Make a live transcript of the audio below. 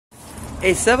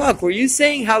Hey Sevak, were you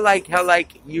saying how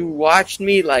you watched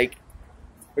me like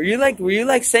were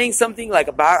you saying something like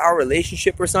about our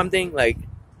relationship or something? Like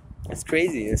that's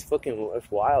crazy. It's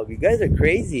wild. You guys are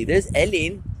crazy. There's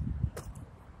Ellen.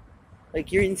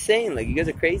 Like you're insane. Like you guys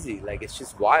are crazy. Like it's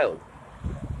just wild.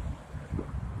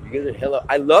 You guys are hella.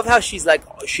 I love how she's like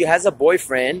she has a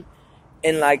boyfriend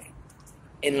and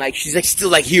she's like still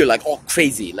like here like all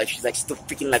crazy. Like she's like still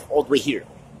freaking like all the way here.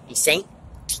 Insane.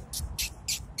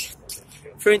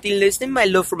 For anything listening, my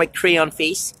love for my crayon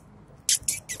face.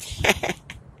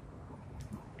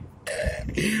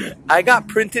 I got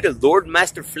printed a Lord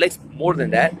Master Flex more than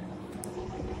that.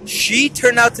 She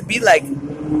turned out to be like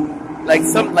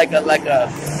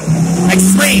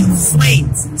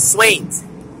Swains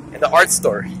in the art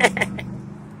store.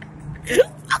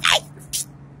 Okay.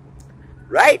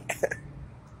 Right?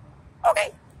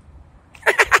 Okay.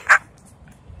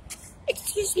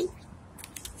 Excuse me.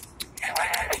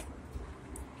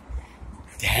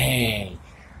 Dang.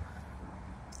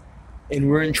 And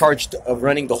we're in charge of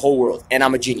running the whole world. And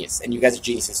I'm a genius. And you guys are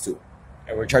geniuses too.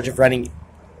 And we're in charge of running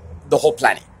the whole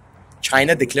planet.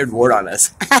 China declared war on us.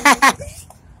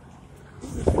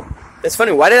 That's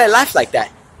funny. Why did I laugh like that?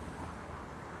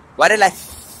 Why did I...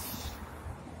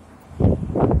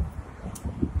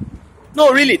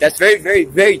 No, really. That's very, very,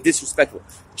 very disrespectful.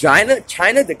 China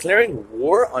declaring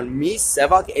war on me,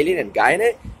 Sevak, Alien, and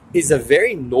Gainet is a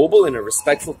very noble and a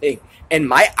respectful thing. And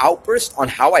my outburst on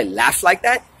how I laugh like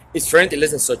that is for anything less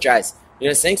than such as. You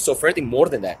know what I'm saying? So for anything more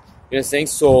than that. You know what I'm saying?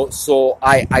 So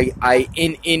I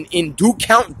in due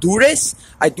count duress,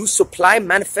 I do supply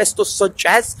manifestos such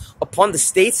as upon the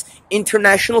state's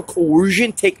international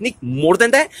coercion technique more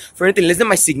than that. For anything less than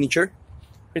my signature.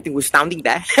 For anything withstanding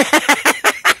that.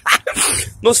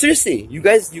 No, seriously. You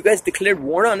guys declared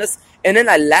war on us and then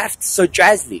I laughed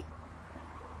sarcastically.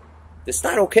 That's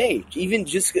not okay. Even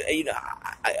just, you know,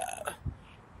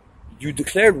 you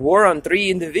declared war on 3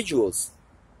 individuals.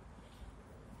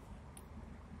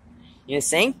 You know what I'm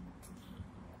saying?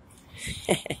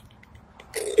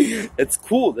 That's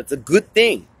cool. That's a good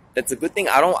thing. That's a good thing.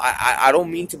 I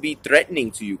don't mean to be threatening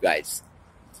to you guys.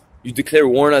 You declare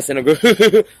war on us and I go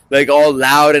like all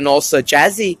loud and all such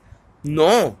jazzy.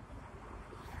 No.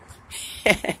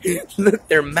 Look,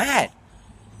 they're mad.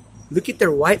 Look at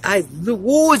their white eyes. Look,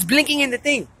 whoa, it's blinking in the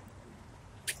thing.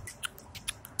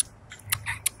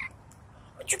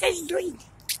 What you guys doing?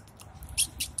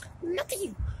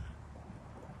 Nothing.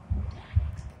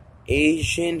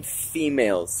 Asian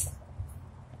females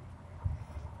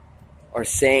are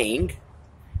saying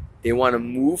they want to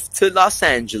move to Los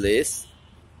Angeles,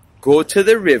 go to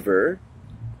the river,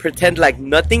 pretend like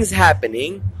nothing's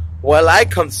happening, while I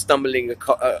come stumbling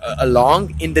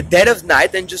along in the dead of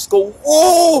night and just go,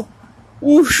 whoa!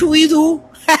 What should we do?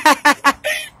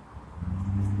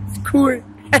 It's cool.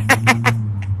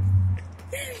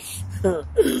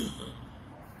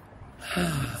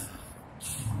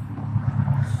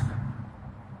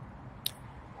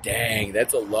 Dang,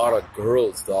 that's a lot of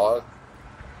girls, dog.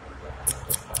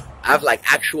 I have like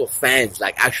actual fans,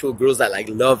 like actual girls that like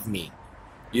love me.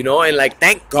 You know, and like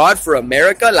thank God for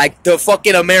America, like the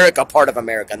fucking America part of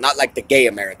America, not like the gay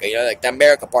America, you know, like the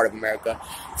America part of America,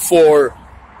 for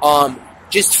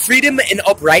just freedom and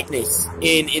uprightness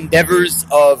in endeavors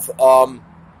of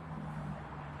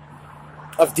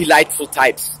delightful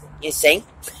types. You saying?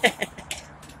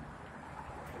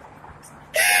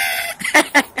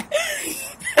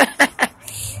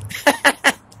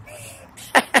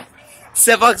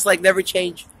 Sevak's like never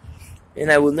change, and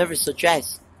I will never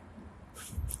suggest.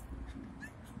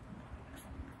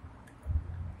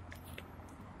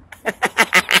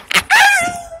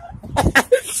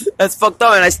 That's fucked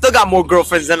up, and I still got more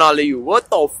girlfriends than all of you. What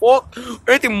the fuck?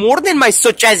 Anything more than my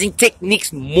such-asing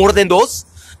techniques, more than those?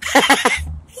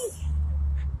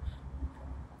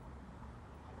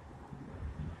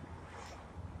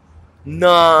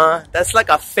 Nah, that's like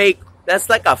a fake. That's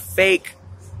like a fake.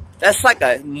 That's like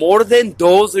a more than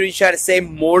those. Or you try to say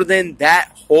more than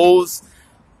that hoes.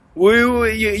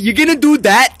 You're gonna do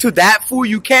that to that fool?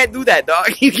 You can't do that,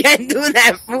 dog. You can't do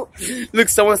that, fool. Look,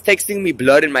 someone's texting me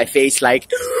blood in my face,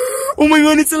 like, oh my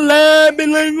god, it's a lab,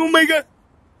 and like, oh my god.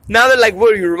 Now they're like,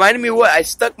 what? You reminded me of what? I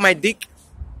stuck my dick.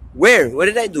 Where? What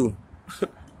did I do?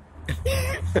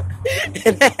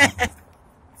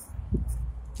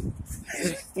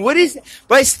 What is?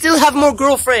 But I still have more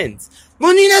girlfriends.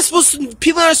 Well, you're not supposed to,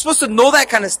 people aren't supposed to know that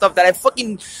kind of stuff, that I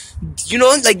fucking, you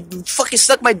know, like, fucking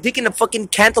stuck my dick in a fucking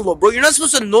cantaloupe, bro. You're not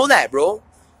supposed to know that, bro.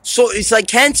 So, it's like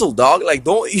canceled, dog. Like,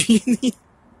 don't,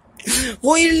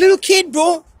 well, you're a little kid,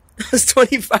 bro. I was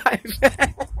 25.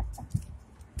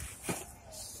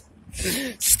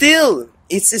 Still,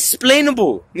 It's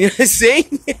explainable. You know what I'm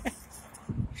saying?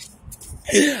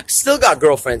 Still got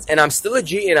girlfriends, and I'm still a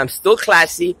G, and I'm still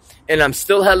classy, and I'm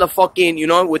still hella fucking, you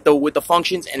know, with the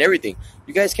functions and everything.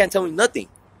 You guys can't tell me nothing.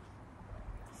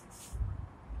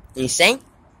 You saying?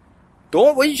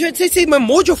 Don't, what are you trying to take my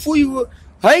mojo for you?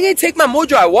 How you gonna take my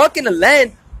mojo? I walk in a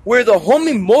land where the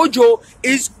homie Mojo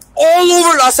is all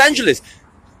over Los Angeles.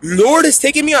 Lord has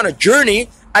taken me on a journey.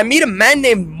 I meet a man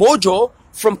named Mojo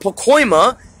from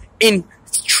Pacoima in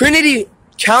Trinity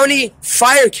County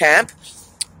Fire Camp.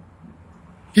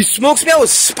 He smokes me out with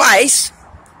spice.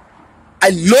 I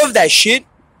love that shit.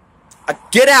 I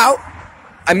get out.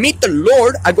 I meet the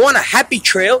Lord. I go on a happy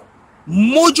trail.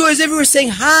 Mojo is everywhere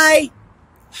saying hi.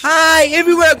 Hi.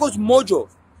 Everywhere I go is Mojo.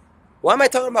 Why am I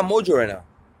talking about Mojo right now?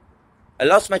 I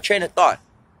lost my train of thought.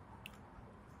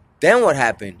 Then what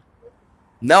happened?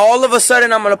 Now all of a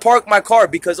sudden I'm going to park my car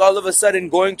because all of a sudden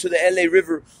going to the LA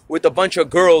River with a bunch of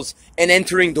girls and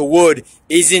entering the wood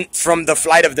isn't from the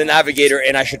Flight of the Navigator,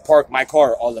 and I should park my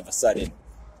car all of a sudden.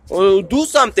 Well, do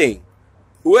something.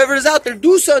 Whoever's out there,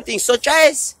 do something. Such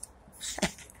as...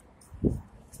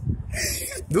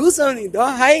 do something,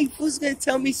 dog. Hi, who's going to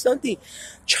tell me something?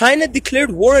 China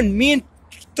declared war on me and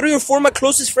 3 or 4 of my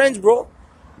closest friends, bro.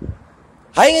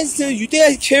 How you guys tell you think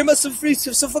I care about some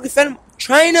fucking fan?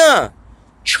 China,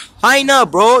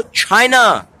 bro.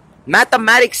 China.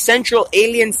 Mathematics Central,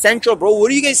 Alien Central, bro. What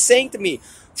are you guys saying to me?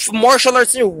 Martial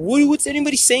arts Central. What's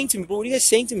anybody saying to me, bro? What are you guys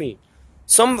saying to me?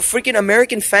 Some freaking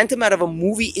American phantom out of a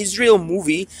movie, Israel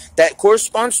movie, that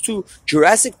corresponds to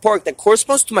Jurassic Park, that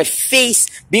corresponds to my face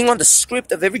being on the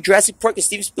script of every Jurassic Park and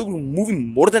Steven Spielberg movie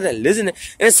more than I listen. And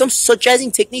then some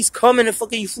such-asing techniques come and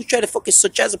fucking you fool try to fucking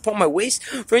such-as upon my waist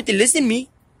for anything less than me.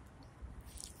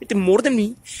 Anything more than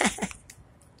me.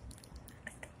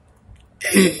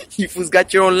 You fools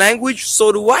got your own language,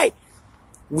 so do I.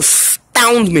 With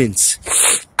astoundments.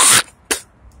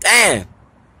 Damn.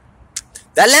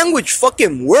 That language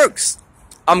fucking works.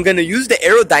 I'm gonna use the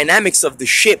aerodynamics of the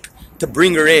ship to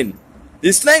bring her in.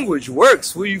 This language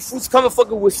works. Will you fools come and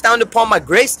fucking withstand upon my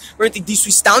grace? Or anything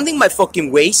disrestounding my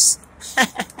fucking waist?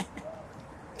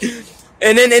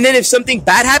 and then if something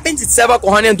bad happens, it's Seva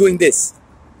Kohanian doing this.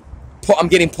 I'm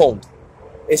getting pwned.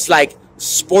 It's like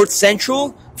Sports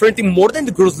Central. For anything more than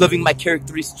the girls loving my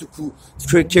characteristical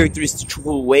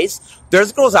ways.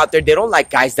 There's girls out there, they don't like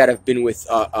guys that have been with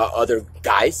other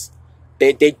guys.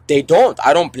 They don't.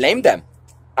 I don't blame them.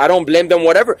 I don't blame them,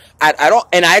 whatever. I don't,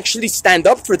 and I actually stand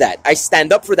up for that. I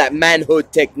stand up for that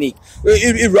manhood technique.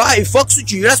 It fucks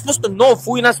with you. You're not supposed to know,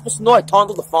 fool. You're not supposed to know I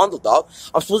tondle the fondle, dog.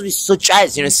 I'm supposed to be such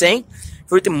as, you know what I'm saying?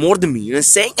 For it to more than me, you know what I'm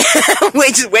saying?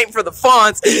 Just waiting for the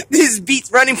fonts. This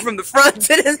beat's running from the front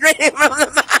and it's running from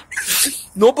the back.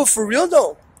 No, but for real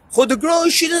though. For the girl,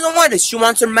 she doesn't want it. She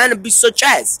wants her man to be such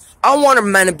as. I want her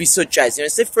man to be such as. You know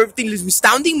what I'm saying? For everything is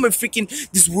astounding, my freaking,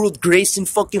 this world grace and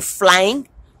fucking flying.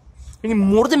 Anything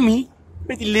more than me.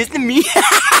 Anything less than me.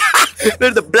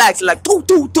 They're the blacks like, two.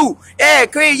 Yeah,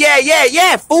 great,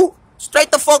 yeah, fool. Straight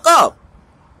the fuck up.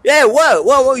 Yeah,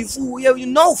 what, you fool? Yeah, you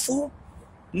know, fool.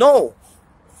 No,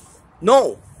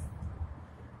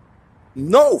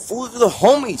 fool, the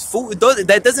homies, fool.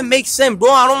 That doesn't make sense,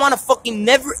 bro. I don't want to fucking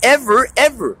never, ever.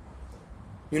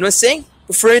 You know what I'm saying?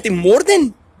 But for anything more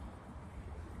than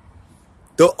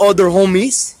the other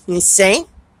homies, insane.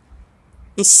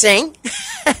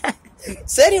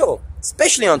 Serio,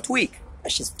 especially on Tweak.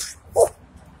 That's just, oh.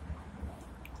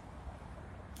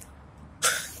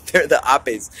 They're the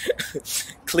apes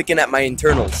clicking at my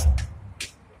internals.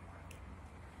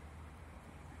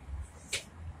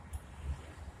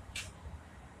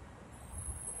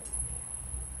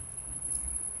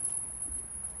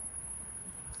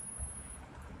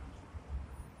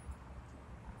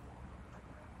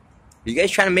 You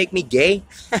guys trying to make me gay?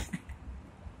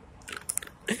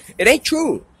 It ain't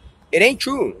true.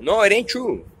 No, it ain't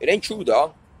true. It ain't true,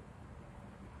 dog.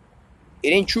 It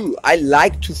ain't true. I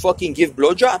like to fucking give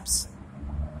blowjobs.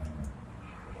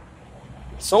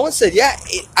 Someone said, yeah.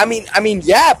 I mean,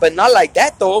 yeah, but not like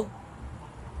that, though.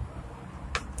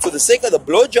 For the sake of the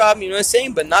blowjob, you know what I'm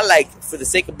saying? But not like for the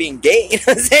sake of being gay, you know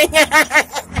what I'm saying?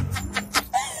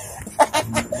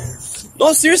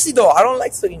 No, seriously, though. I don't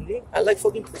like sucking dick. I like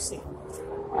fucking pussy.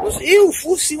 Ew,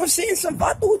 fool. See what I'm saying? Some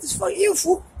vato with this fucking ew,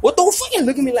 fool. What the fucking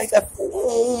look at me like that, fool?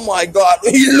 Oh my god.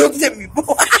 He looked at me, bro.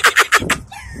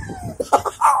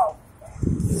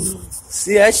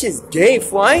 See, that shit's gay,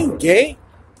 fool. I ain't gay.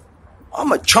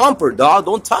 I'm a chomper, dog.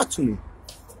 Don't talk to me.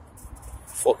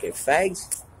 Fucking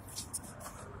fags.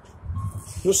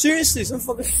 No, seriously, some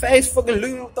fucking fags fucking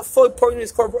looking at what the fuck parking in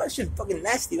his car, bro. That shit's fucking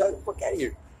nasty, dog. Get the fuck out of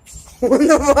here. What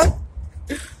the fuck?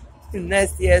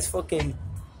 Nasty ass fucking